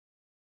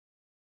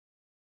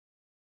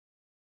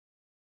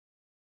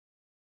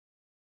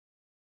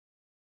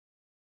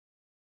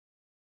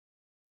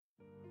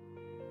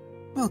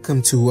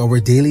Welcome to our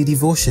daily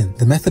devotion.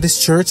 The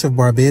Methodist Church of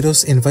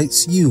Barbados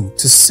invites you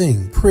to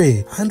sing,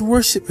 pray, and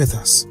worship with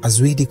us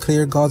as we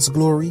declare God's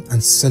glory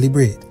and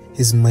celebrate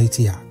His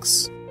mighty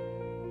acts.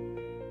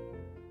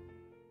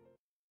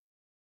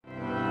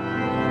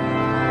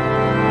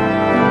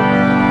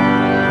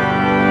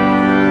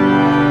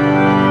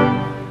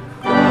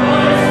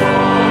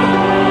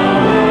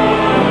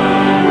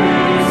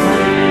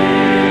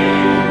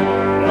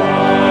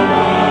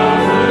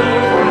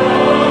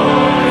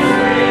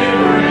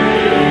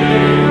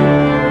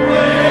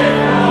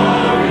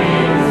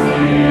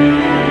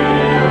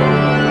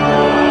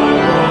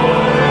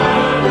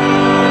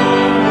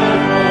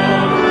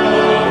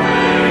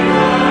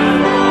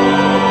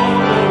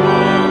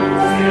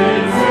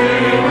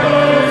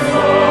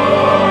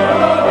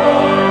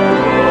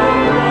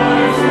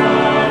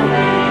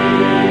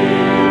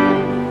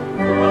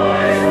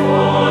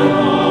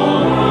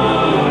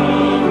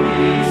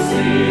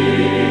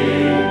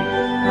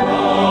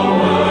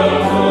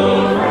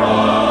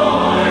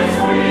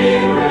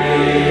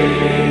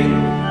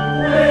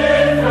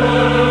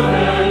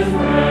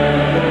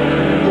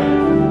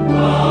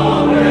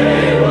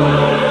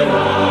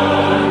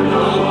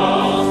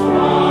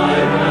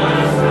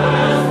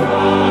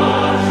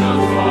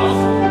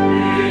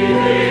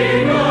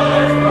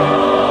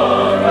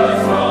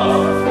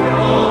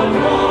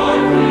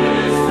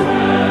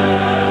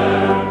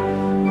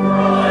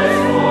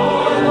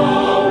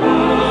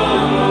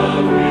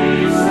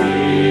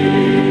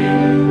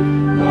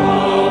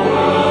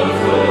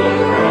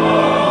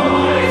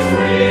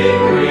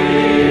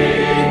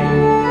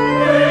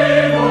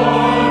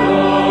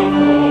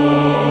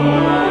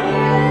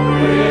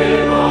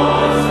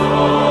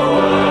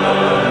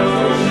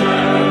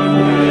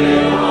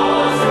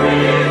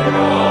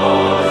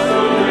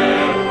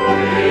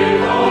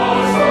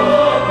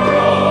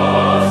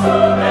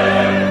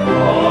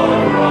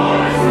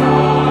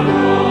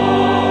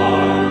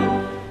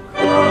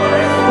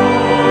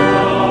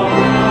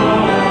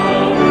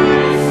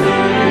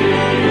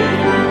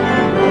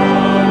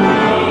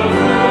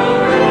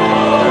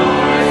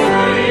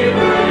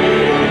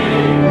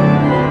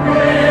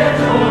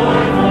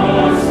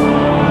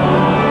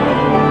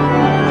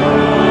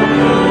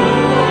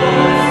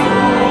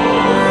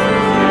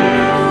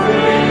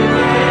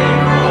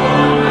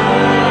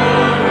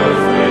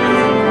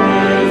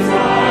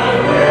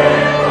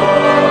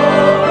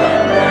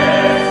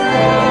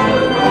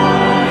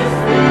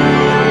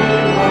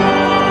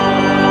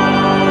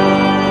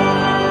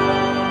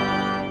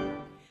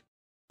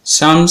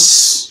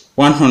 Psalms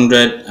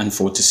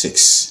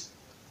 146.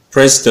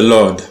 Praise the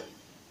Lord.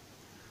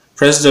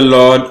 Praise the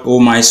Lord, O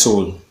my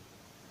soul.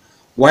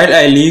 While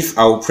I live,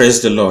 I will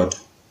praise the Lord.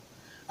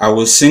 I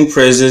will sing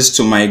praises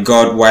to my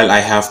God while I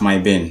have my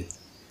being.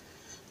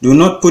 Do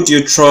not put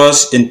your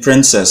trust in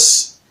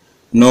princes,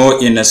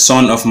 nor in a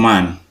son of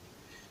man,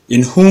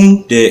 in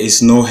whom there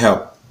is no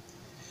help.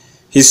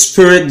 His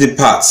spirit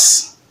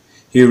departs,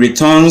 he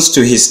returns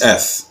to his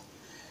earth.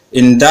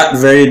 In that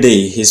very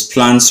day his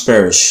plans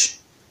perish.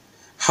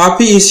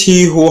 Happy is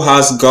he who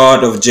has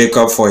God of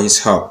Jacob for his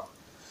help,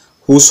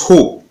 whose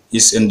hope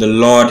is in the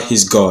Lord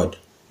his God,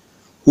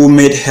 who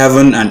made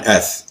heaven and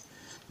earth,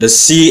 the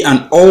sea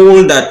and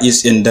all that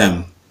is in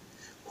them,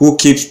 who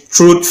keeps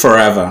truth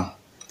forever,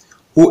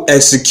 who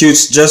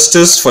executes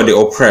justice for the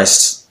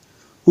oppressed,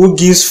 who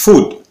gives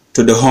food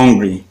to the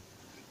hungry.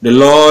 The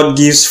Lord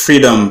gives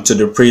freedom to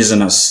the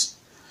prisoners.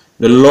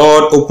 The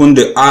Lord opened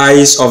the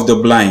eyes of the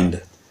blind.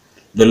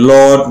 The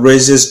Lord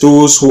raises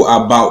those who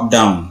are bowed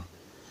down.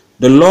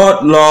 The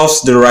Lord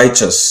loves the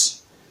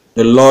righteous.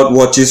 The Lord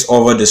watches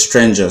over the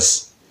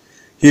strangers.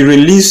 He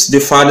relieves the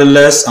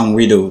fatherless and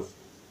widow,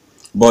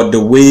 but the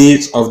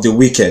ways of the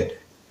wicked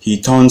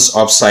he turns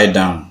upside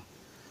down.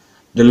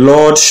 The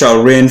Lord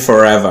shall reign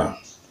forever.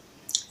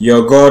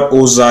 Your God,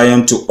 O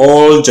Zion, to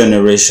all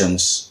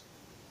generations.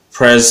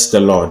 Praise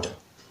the Lord.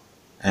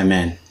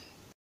 Amen.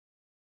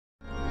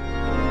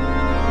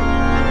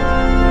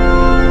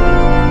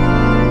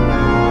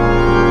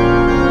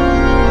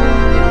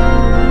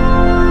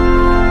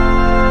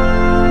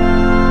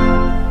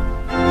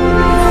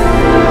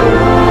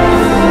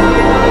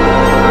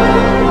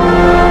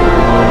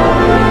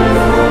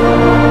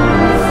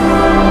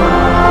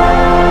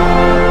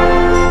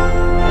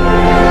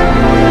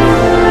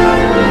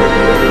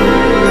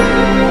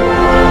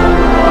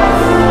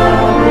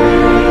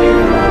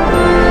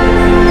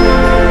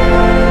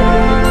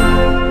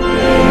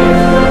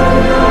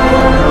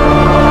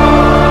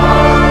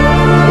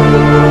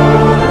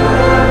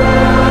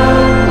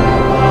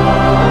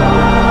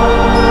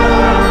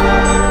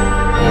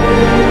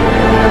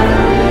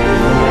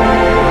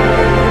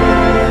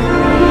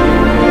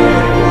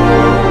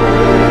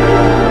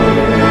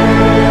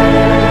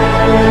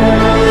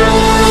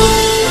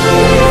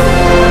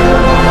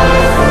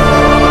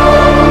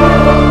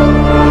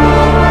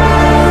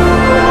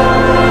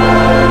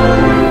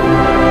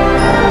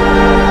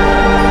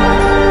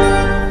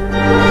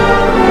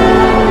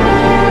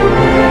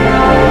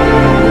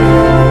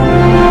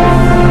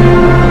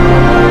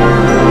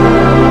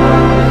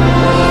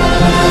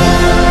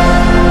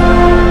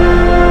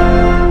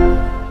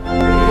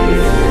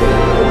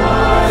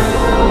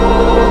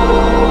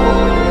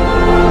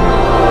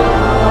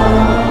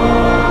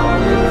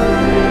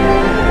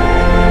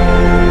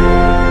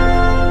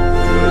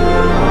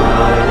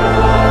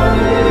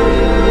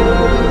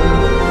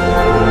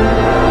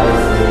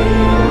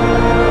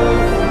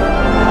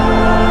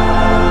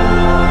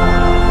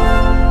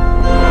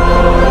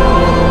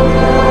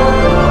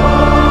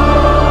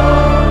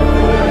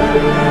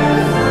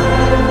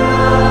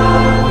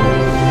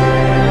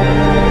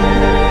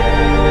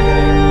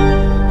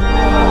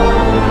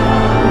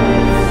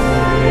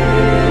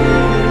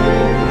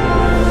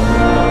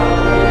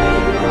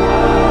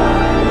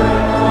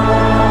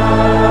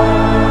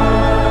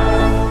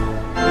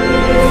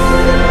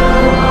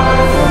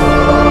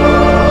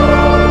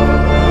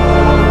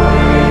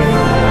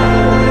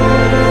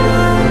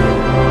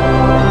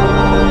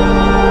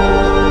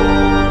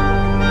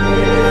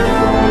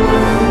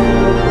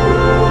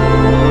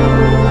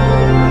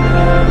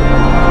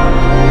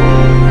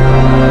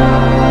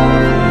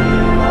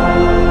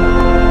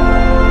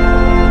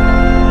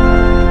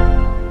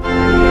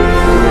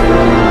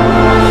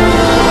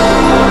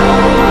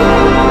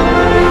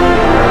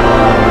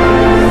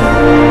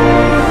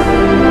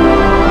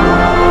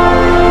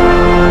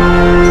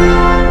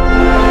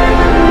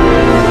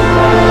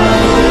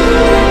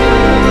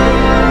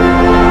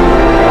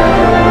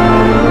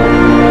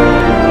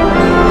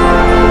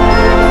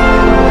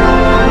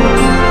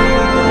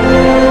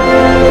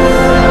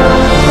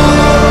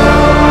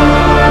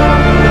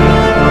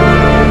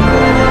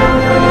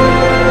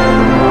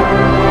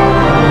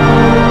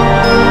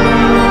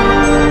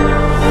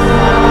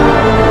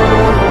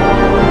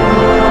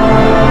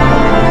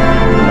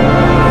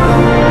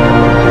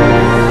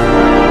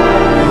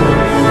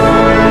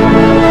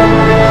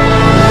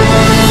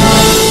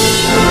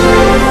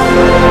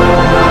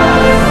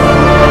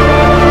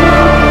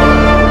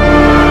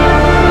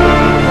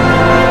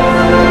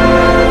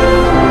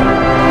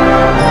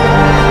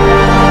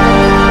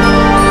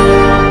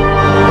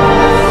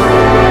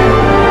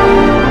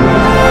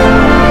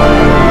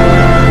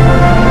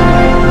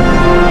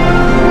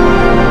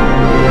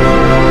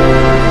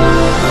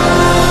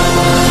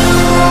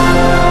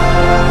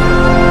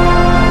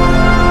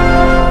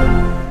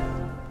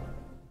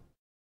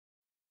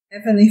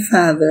 Heavenly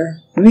Father,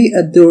 we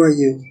adore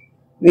you.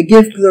 We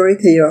give glory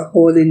to your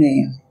holy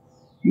name.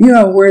 You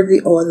are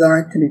worthy, O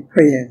Lord, to be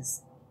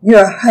praised. You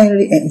are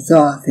highly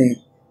exalted.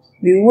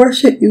 We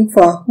worship you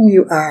for who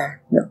you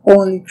are, the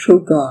only true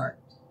God.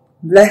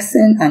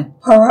 Blessing and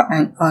power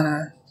and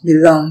honor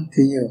belong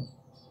to you.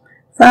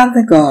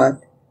 Father God,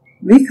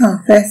 we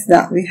confess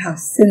that we have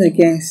sinned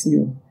against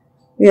you.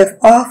 We have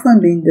often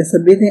been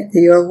disobedient to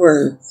your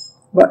word,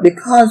 but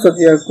because of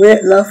your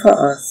great love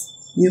for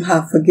us, you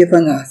have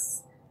forgiven us.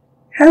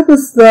 Help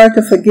us, Lord,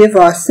 to forgive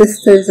our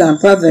sisters and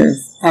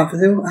brothers as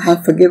you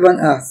have forgiven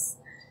us.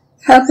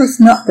 Help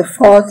us not to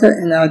falter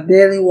in our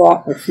daily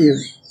walk with you.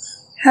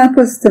 Help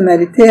us to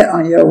meditate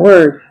on your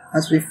word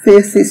as we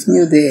face this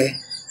new day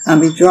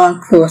and be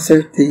drawn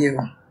closer to you.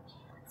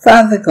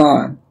 Father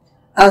God,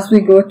 as we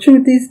go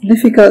through these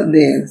difficult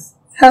days,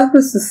 help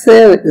us to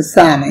say with the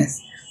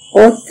psalmist,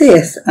 "O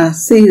taste and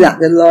see that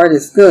the Lord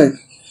is good,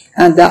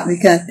 and that we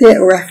can take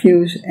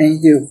refuge in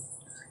you.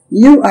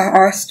 You are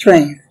our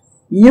strength,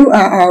 you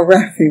are our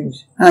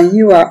refuge, and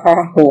you are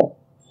our hope."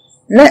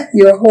 Let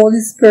your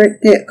Holy Spirit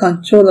take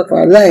control of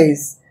our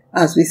lives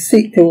as we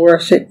seek to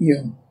worship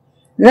you.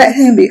 Let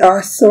him be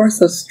our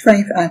source of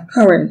strength and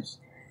courage.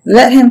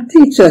 Let him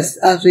teach us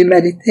as we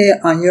meditate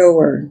on your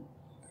word.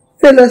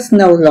 Fill us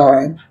now,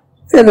 Lord.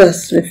 Fill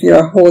us with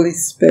your Holy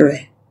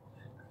Spirit.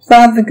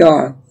 Father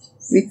God,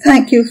 we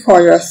thank you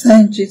for your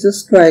Son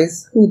Jesus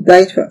Christ who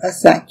died for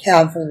us at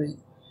Calvary.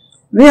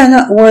 We are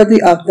not worthy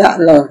of that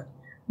love,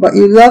 but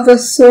you love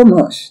us so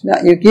much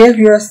that you gave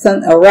your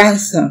Son a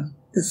ransom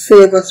to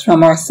save us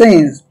from our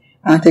sins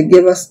and to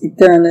give us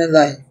eternal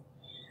life.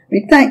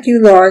 We thank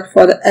you, Lord,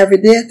 for the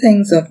everyday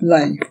things of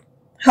life,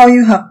 how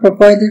you have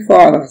provided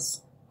for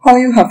us, how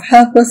you have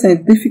helped us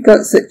in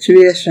difficult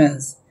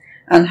situations,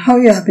 and how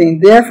you have been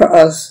there for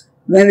us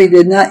when we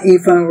did not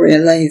even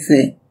realize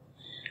it.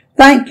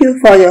 Thank you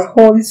for your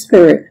Holy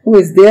Spirit who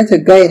is there to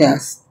guide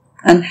us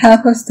and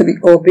help us to be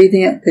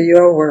obedient to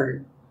your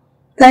word.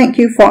 Thank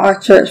you for our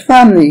church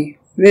family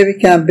where we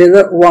can build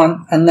up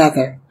one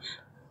another.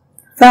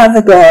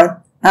 Father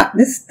God, at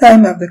this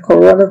time of the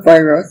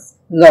coronavirus,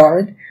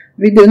 Lord,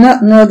 we do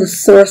not know the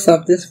source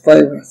of this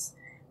virus,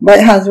 but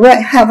it has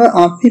wreaked havoc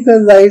on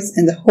people's lives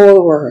in the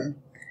whole world.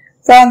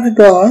 Father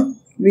God,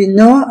 we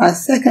know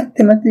as 2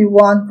 Timothy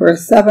 1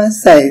 verse 7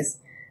 says,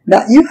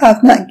 that you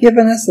have not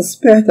given us a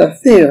spirit of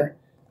fear,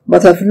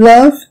 but of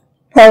love,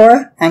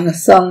 power, and a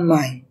sound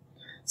mind.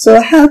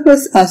 So help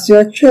us as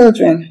your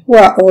children who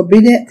are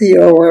obedient to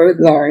your word,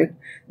 Lord,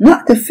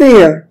 not to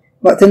fear,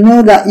 but to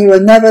know that you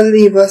will never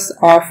leave us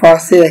or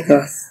forsake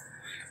us.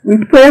 We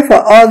pray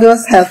for all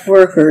those health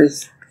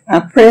workers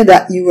and pray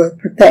that you will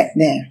protect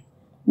them.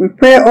 We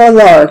pray, O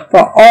Lord,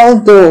 for all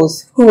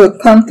those who will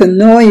come to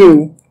know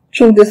you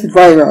through this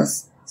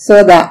virus,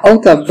 so that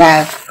out of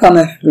bad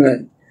cometh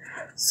good.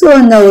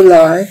 So now,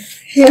 Lord,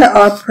 hear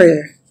our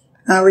prayer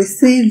and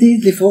receive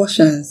these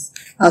devotions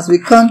as we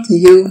come to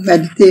you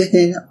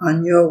meditating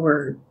on your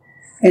word.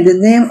 In the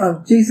name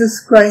of Jesus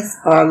Christ,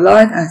 our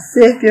Lord and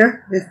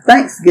Savior, with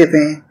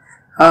thanksgiving.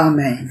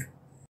 Amen.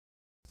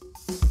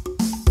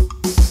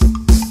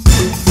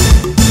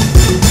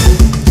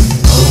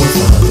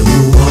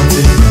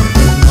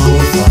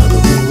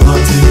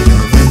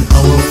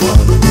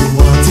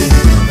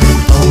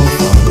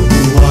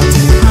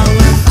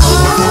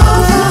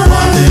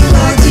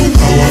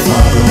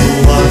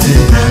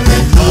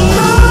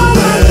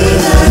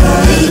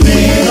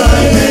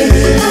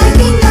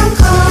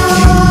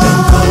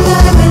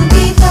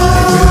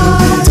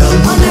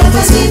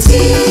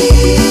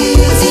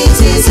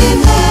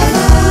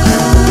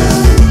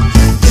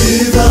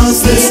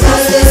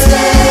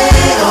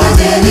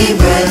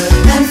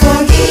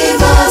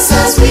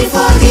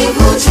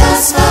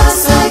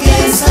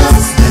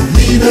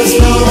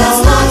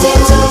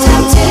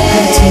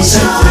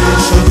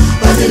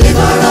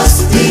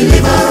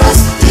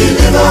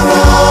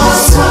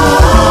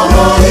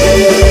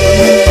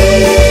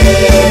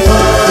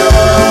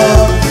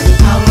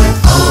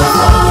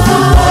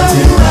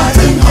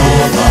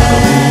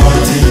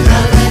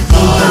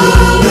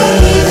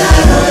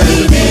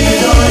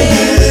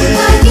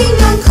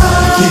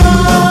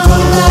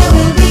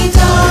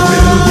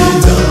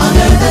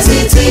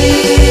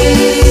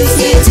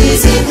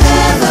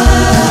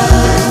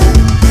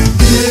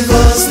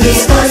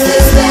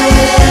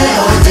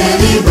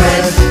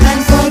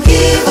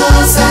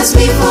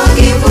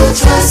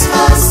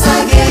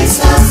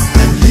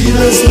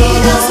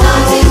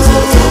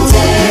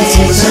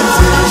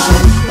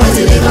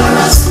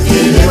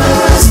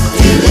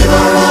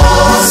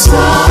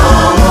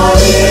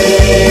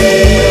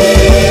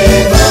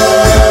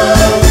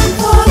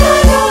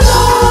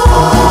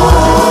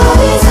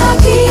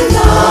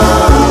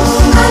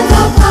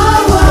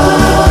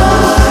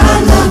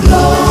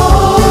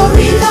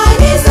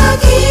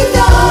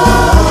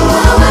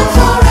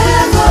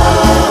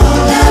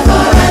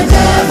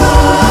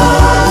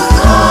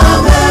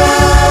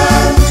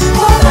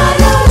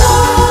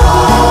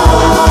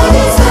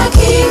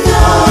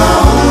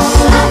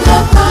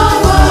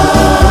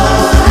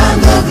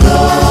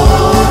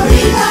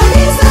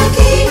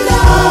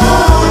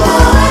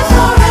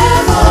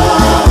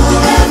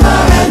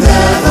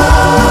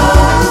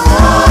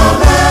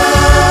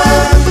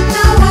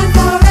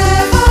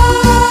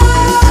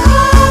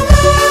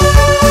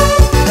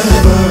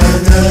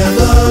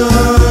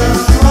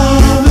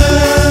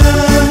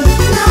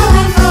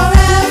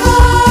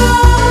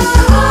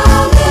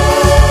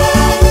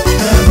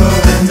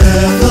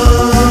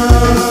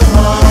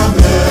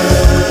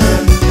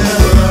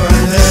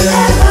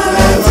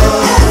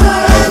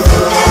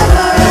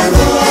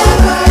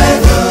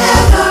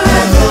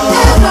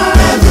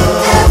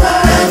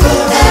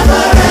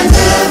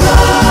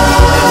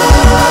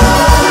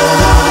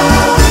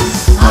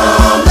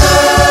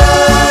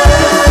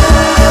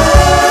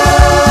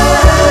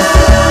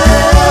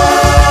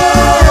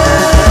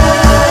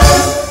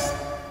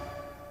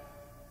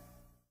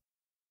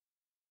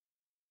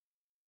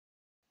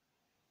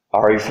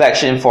 Our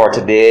reflection for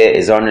today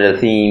is under the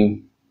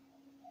theme,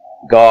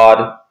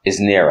 God is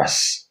near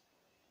us.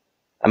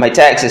 And my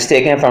text is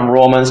taken from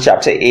Romans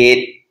chapter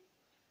 8,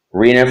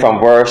 reading from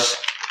verse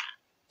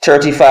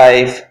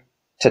 35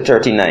 to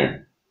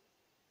 39.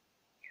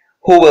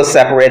 Who will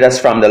separate us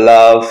from the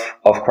love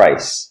of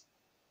Christ?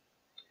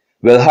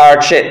 Will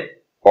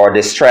hardship or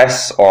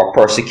distress or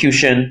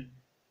persecution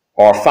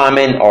or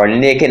famine or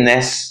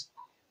nakedness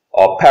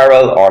or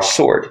peril or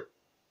sword?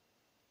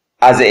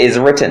 As it is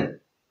written,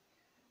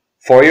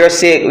 for your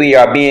sake we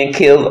are being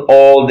killed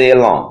all day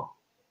long.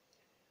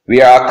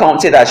 We are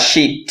accounted as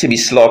sheep to be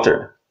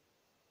slaughtered.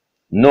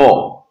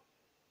 No,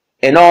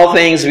 in all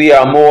things we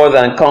are more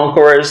than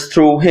conquerors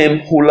through him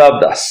who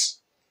loved us.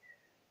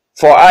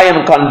 For I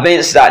am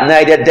convinced that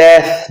neither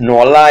death,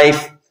 nor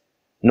life,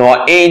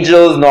 nor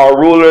angels, nor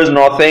rulers,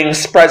 nor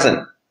things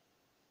present,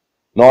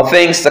 nor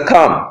things to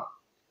come,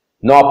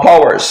 nor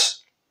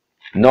powers,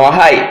 nor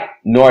height,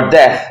 nor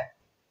depth,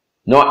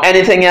 nor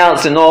anything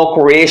else in all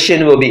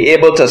creation will be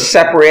able to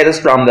separate us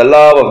from the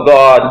love of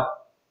God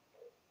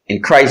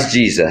in Christ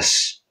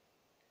Jesus,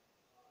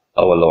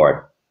 our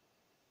Lord.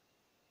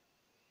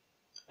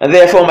 And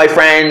therefore, my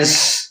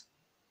friends,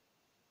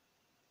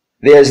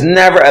 there's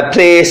never a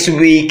place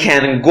we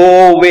can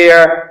go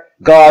where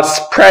God's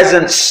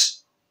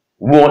presence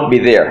won't be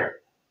there.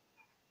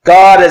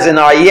 God is in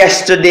our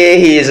yesterday,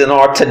 he is in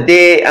our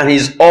today, and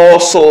he's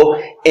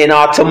also in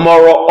our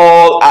tomorrow,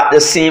 all at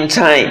the same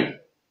time.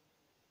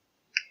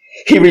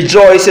 He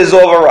rejoices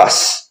over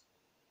us.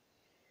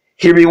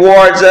 He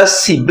rewards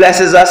us. He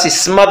blesses us. He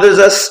smothers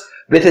us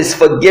with his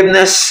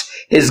forgiveness,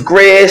 his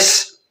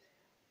grace,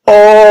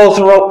 all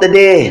throughout the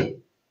day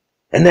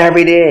and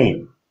every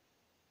day.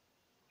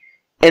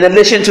 In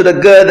addition to the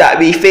good that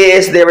we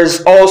face, there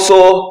is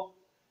also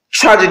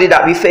tragedy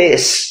that we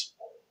face.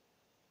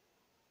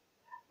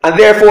 And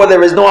therefore,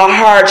 there is no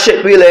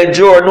hardship we'll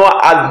endure, no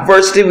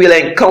adversity we'll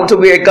encounter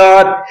where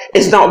God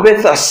is not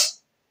with us,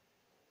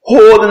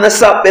 holding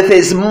us up with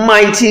his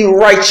mighty,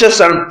 righteous,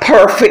 and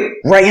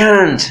perfect right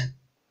hand.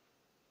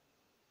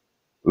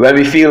 When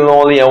we feel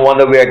lonely and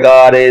wonder where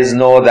God is,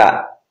 know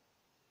that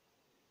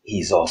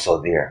he's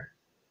also there.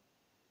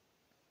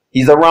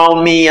 He's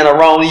around me and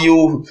around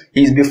you.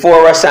 He's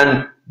before us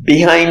and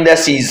behind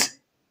us. He's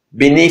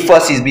beneath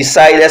us. He's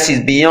beside us.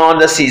 He's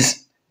beyond us.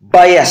 He's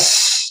by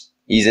us.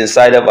 He's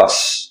inside of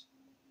us.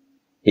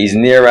 He's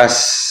near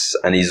us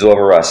and he's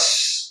over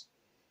us.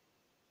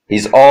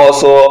 He's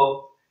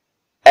also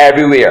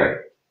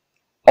everywhere,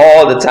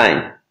 all the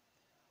time,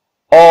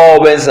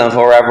 always and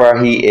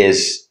forever. He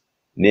is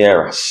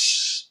near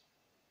us.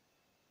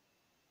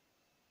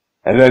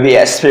 And when we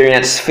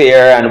experience fear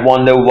and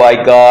wonder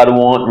why God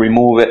won't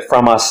remove it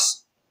from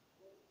us,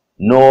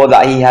 know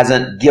that he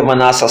hasn't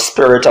given us a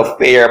spirit of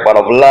fear, but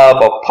of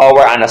love, of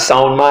power, and a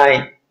sound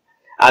mind.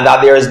 And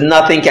that there is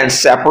nothing can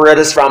separate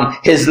us from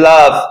his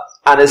love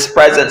and his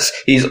presence.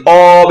 He's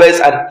always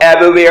and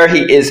everywhere.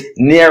 He is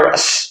near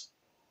us.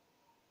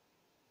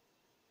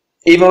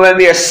 Even when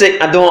we are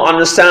sick and don't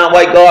understand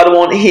why God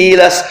won't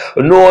heal us,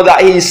 know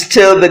that he's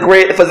still the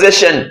great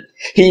physician.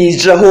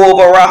 He's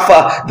Jehovah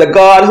Rapha, the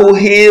God who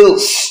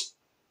heals.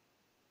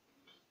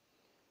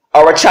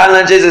 Our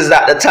challenge is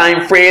that the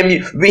time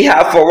frame we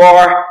have for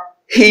our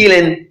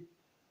healing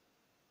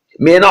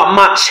may not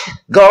match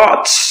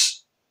God's.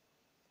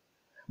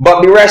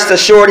 But be rest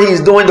assured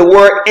he's doing the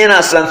work in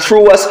us and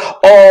through us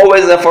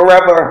always and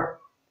forever.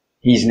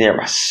 He's near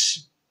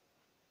us.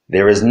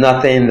 There is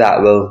nothing that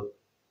we'll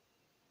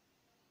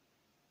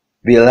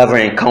ever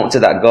encounter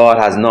that God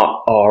has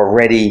not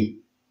already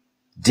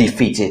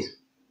defeated.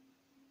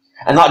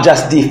 And not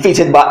just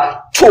defeated,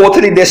 but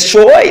totally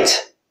destroyed.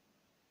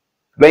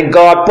 When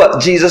God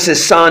put Jesus,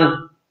 his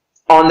son,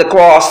 on the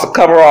cross to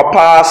cover our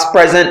past,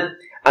 present,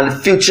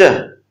 and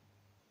future,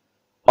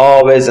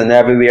 always and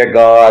everywhere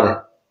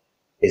God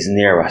is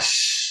near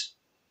us.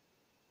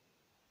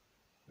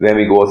 When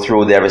we go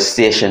through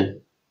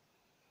devastation,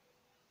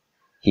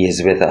 he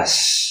is with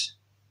us.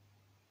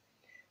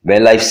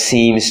 When life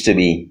seems to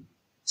be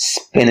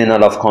spinning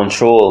out of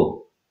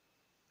control,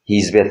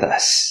 he's with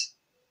us.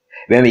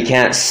 When we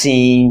can't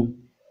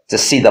seem to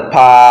see the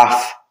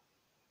path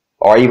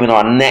or even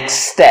our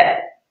next step,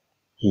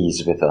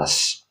 he's with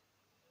us.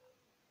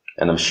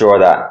 And I'm sure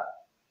that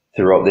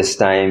throughout this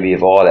time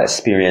we've all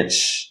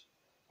experienced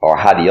or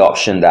had the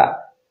option that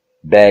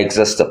begs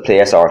us to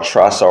place our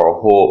trust,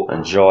 our hope,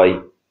 and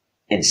joy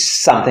in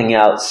something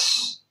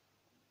else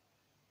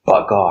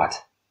but God.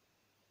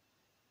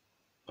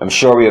 I'm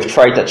sure we have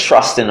tried to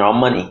trust in our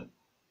money.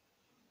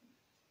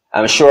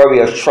 I'm sure we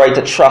have tried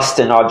to trust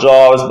in our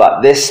jobs,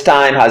 but this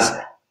time has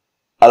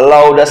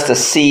allowed us to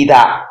see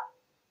that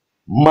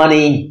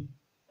money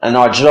and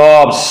our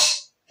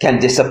jobs can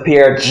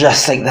disappear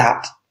just like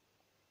that.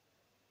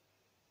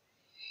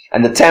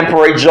 And the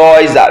temporary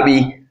joys that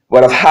we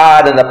would have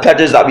had and the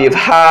pleasures that we have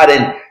had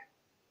in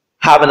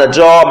having a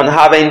job and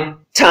having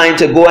time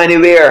to go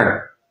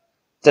anywhere,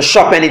 to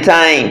shop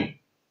anytime,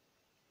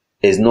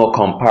 is no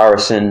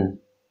comparison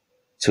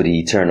to the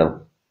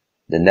eternal,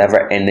 the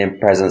never-ending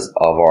presence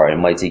of our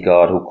Almighty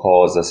God who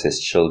calls us His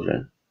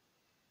children.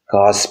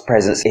 God's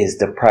presence is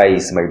the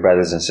prize, my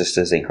brothers and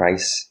sisters in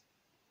Christ.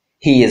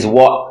 He is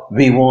what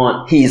we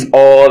want. He is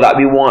all that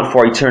we want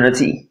for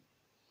eternity.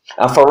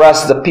 And for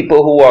us, the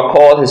people who are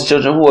called His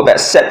children, who have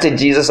accepted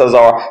Jesus as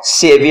our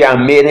Savior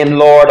and made Him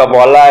Lord of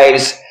our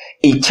lives,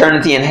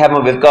 eternity in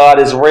heaven with God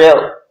is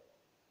real.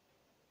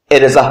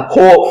 It is a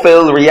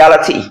hope-filled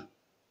reality.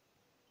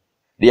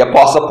 The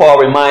Apostle Paul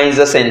reminds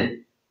us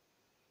in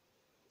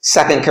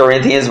 2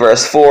 Corinthians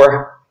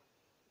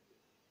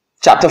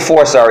chapter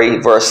 4,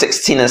 verse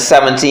 16 and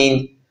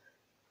 17.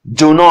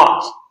 Do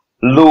not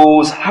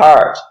lose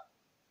heart.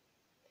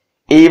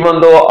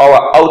 Even though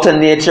our outer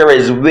nature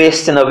is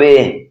wasting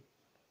away,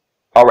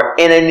 our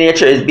inner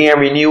nature is being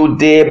renewed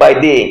day by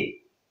day.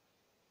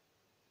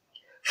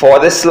 For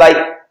this slight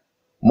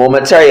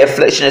momentary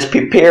affliction is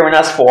preparing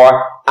us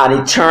for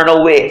an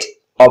eternal weight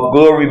of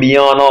glory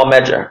beyond all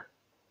measure.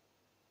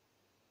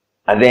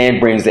 And then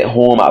brings it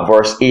home at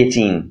verse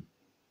 18.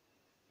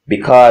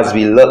 Because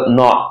we look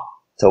not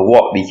to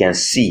what we can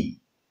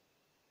see,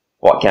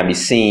 what can be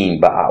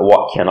seen, but at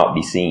what cannot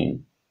be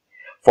seen.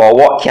 For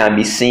what can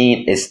be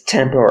seen is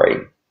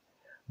temporary,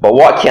 but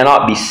what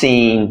cannot be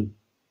seen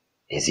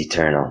is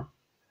eternal.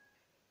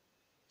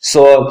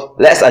 So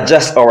let's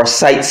adjust our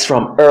sights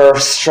from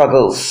earth's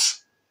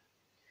struggles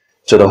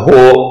to the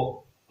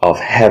hope of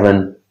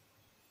heaven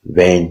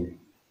when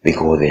we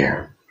go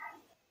there.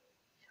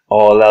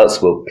 All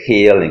else will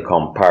pale in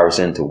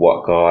comparison to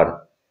what God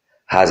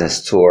has in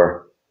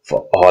store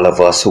for all of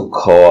us who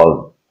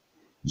call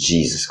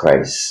Jesus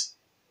Christ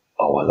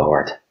our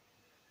Lord.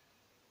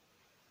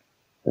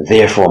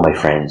 Therefore, my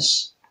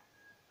friends,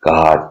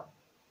 God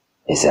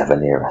is ever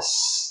near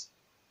us.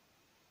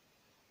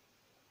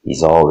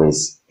 He's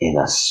always in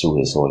us through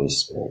His Holy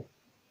Spirit.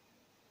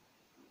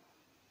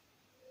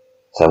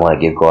 So I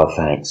want to give God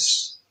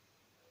thanks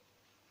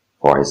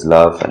for His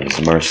love and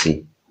His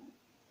mercy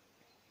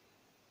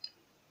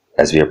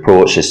as we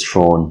approach His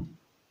throne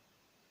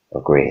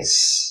of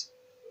grace.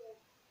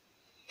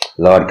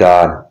 Lord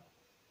God,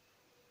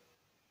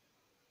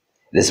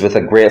 it is with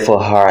a grateful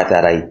heart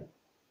that I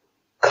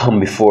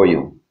come before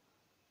You,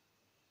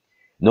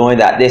 knowing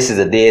that this is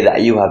a day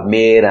that You have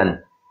made and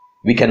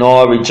we can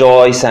all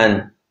rejoice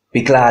and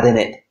be glad in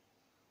it.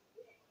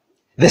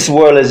 This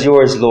world is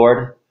Yours,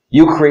 Lord.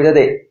 You created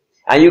it,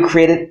 and You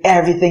created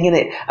everything in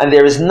it, and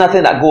there is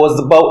nothing that goes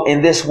about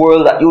in this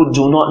world that You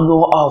do not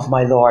know of,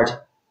 my Lord.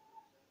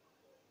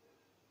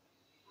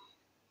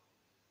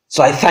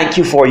 So I thank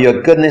You for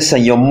Your goodness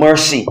and Your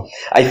mercy.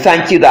 I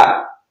thank You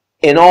that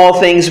in all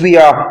things we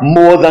are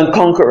more than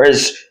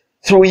conquerors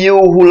through You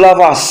who love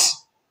us.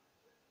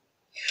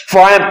 For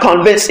I am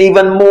convinced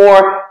even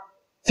more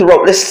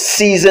throughout this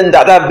season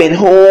that I've been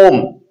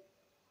home,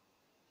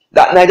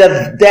 that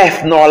neither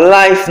death, nor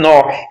life,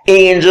 nor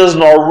angels,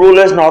 nor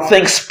rulers, nor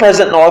things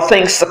present, nor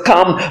things to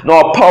come,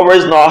 nor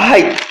powers, nor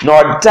height,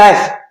 nor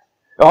death,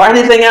 or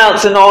anything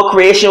else in all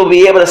creation will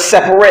be able to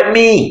separate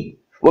me,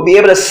 will be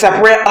able to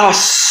separate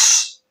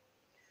us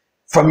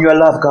from Your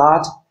love,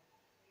 God.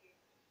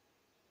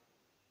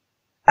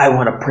 I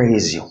want to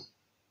praise You.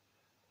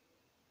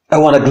 I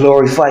want to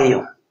glorify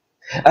You.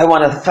 I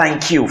want to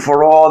thank You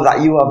for all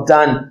that You have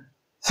done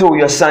through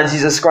Your Son,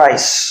 Jesus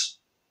Christ.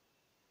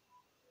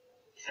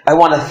 I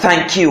want to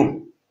thank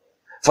You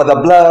for the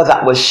blood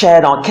that was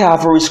shed on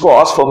Calvary's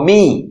cross for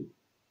me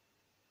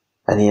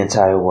and the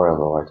entire world,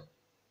 Lord.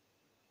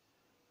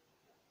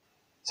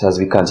 So as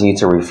we continue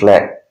to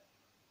reflect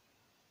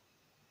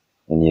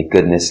on Your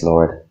goodness,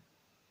 Lord,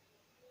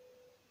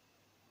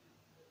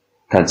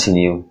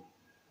 continue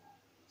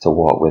to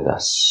walk with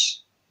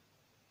us.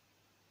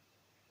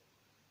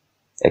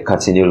 I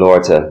continue,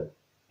 Lord, to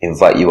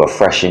invite You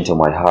afresh into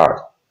my heart.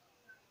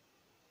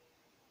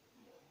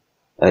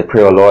 And I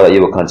pray, O Lord, that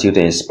You will continue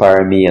to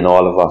inspire me and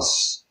all of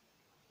us,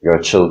 Your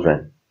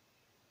children,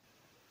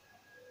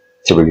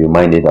 to be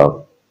reminded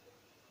of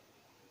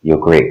Your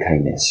great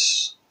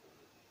kindness,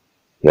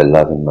 Your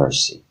love and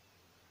mercy.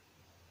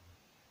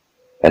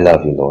 I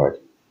love You, Lord,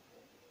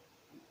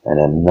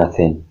 and I'm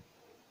nothing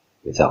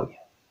without You.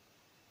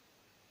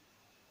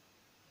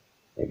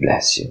 I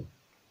bless You.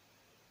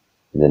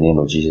 In the name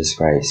of Jesus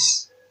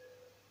Christ,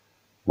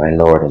 my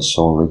Lord and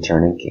soon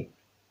returning King.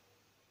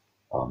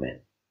 Amen.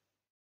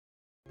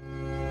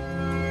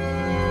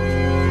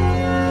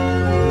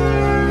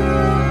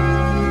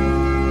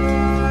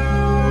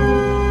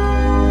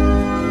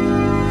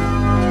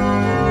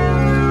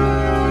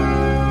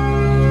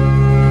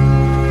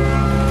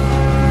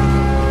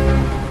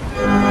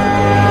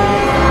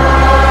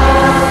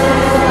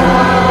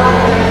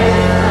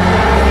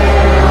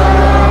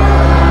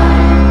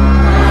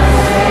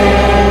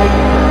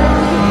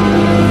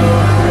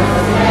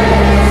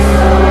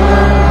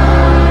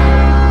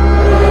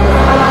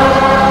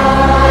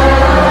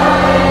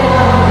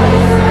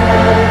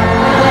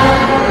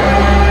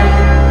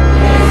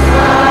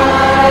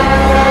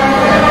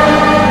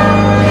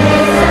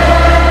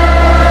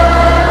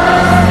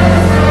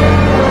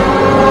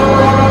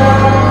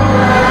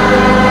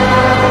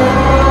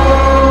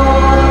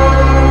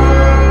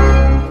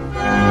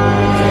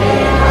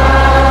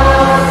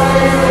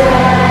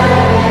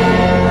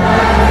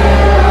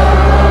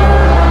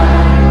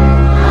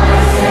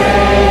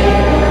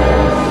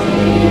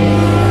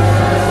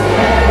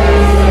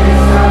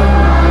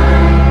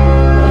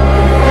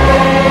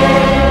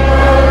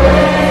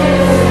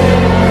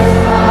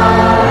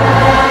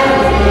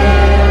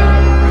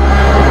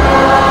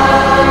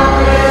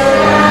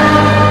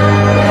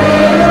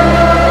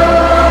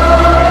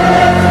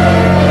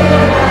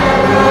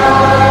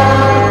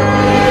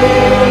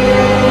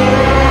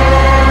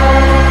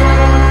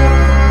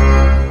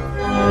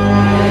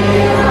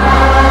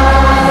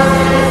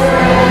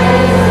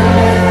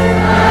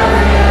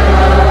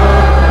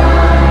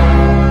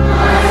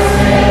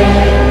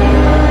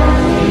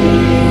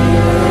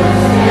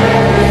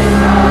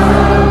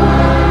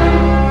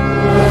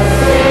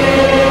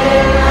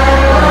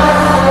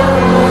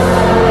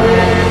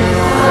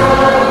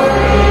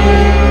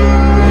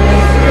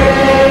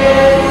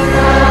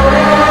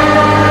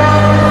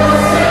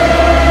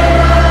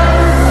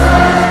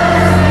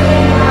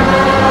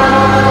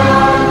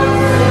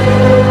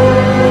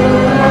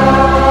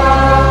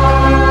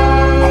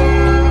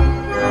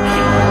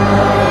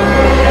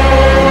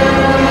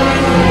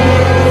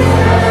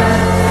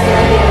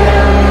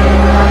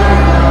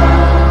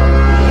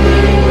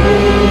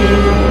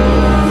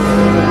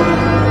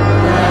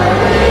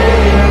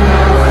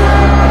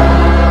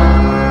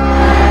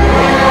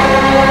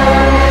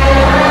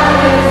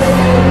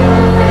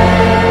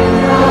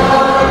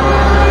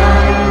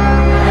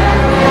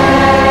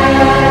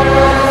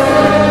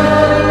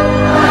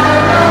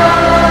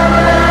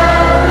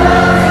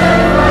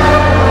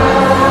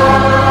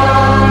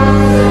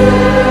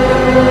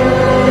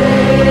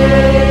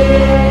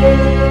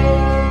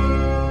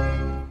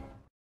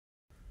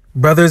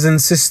 Brothers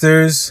and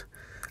sisters,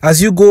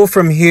 as you go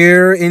from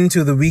here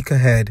into the week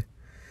ahead,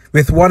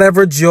 with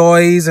whatever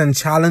joys and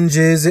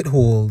challenges it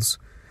holds,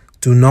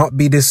 do not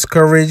be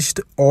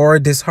discouraged or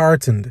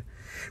disheartened.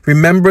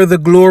 Remember the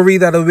glory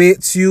that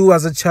awaits you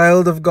as a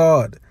child of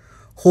God.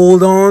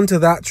 Hold on to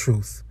that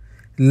truth.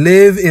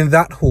 Live in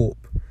that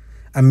hope.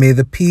 And may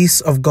the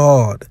peace of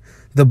God,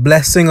 the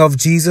blessing of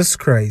Jesus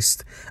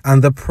Christ,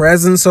 and the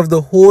presence of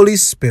the Holy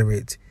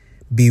Spirit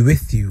be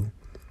with you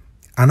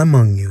and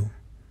among you,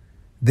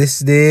 this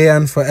day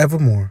and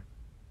forevermore.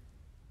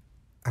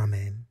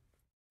 Amen.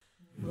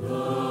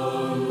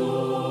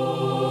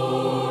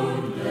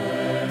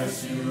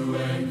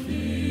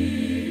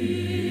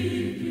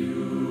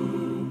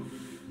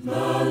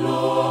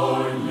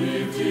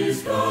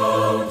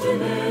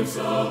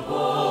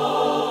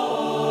 Upon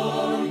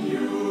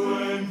you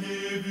and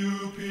give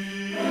you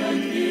peace,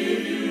 and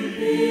give you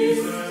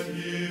peace, and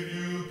give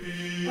you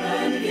peace,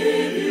 and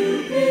give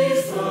you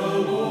peace. The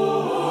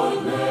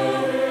Lord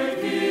let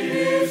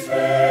His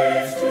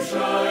face to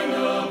shine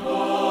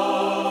upon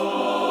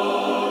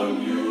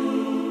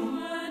you,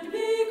 and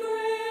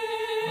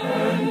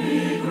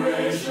be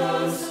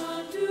gracious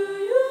unto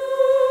you,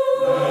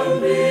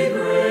 and be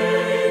gracious.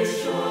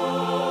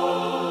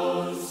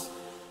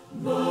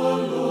 The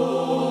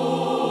Lord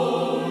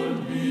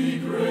be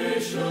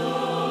gracious,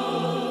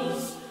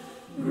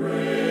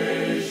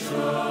 gracious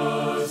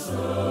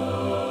unto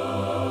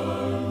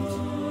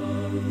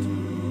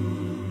you.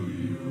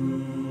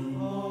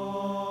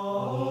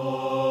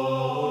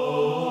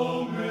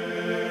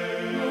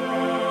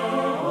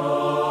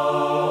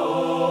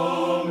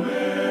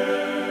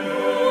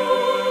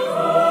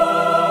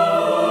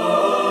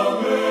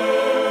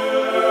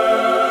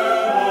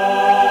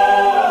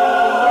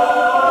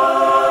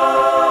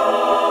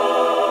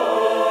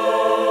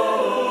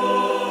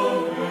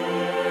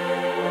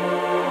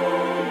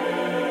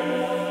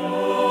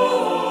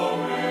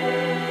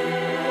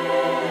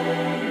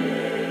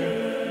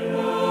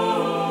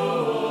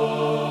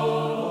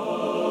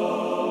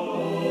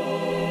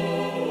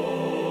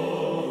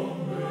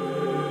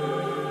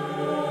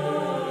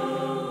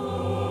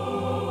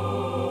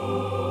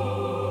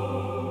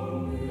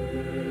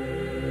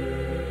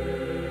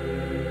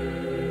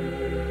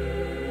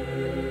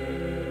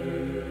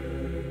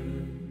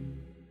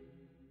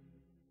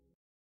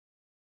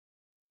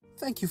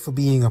 Thank you for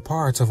being a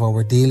part of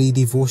our daily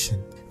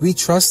devotion. We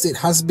trust it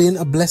has been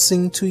a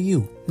blessing to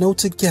you. Now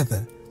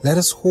together, let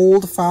us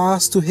hold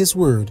fast to His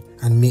word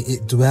and may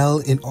it dwell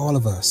in all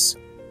of us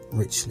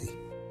richly.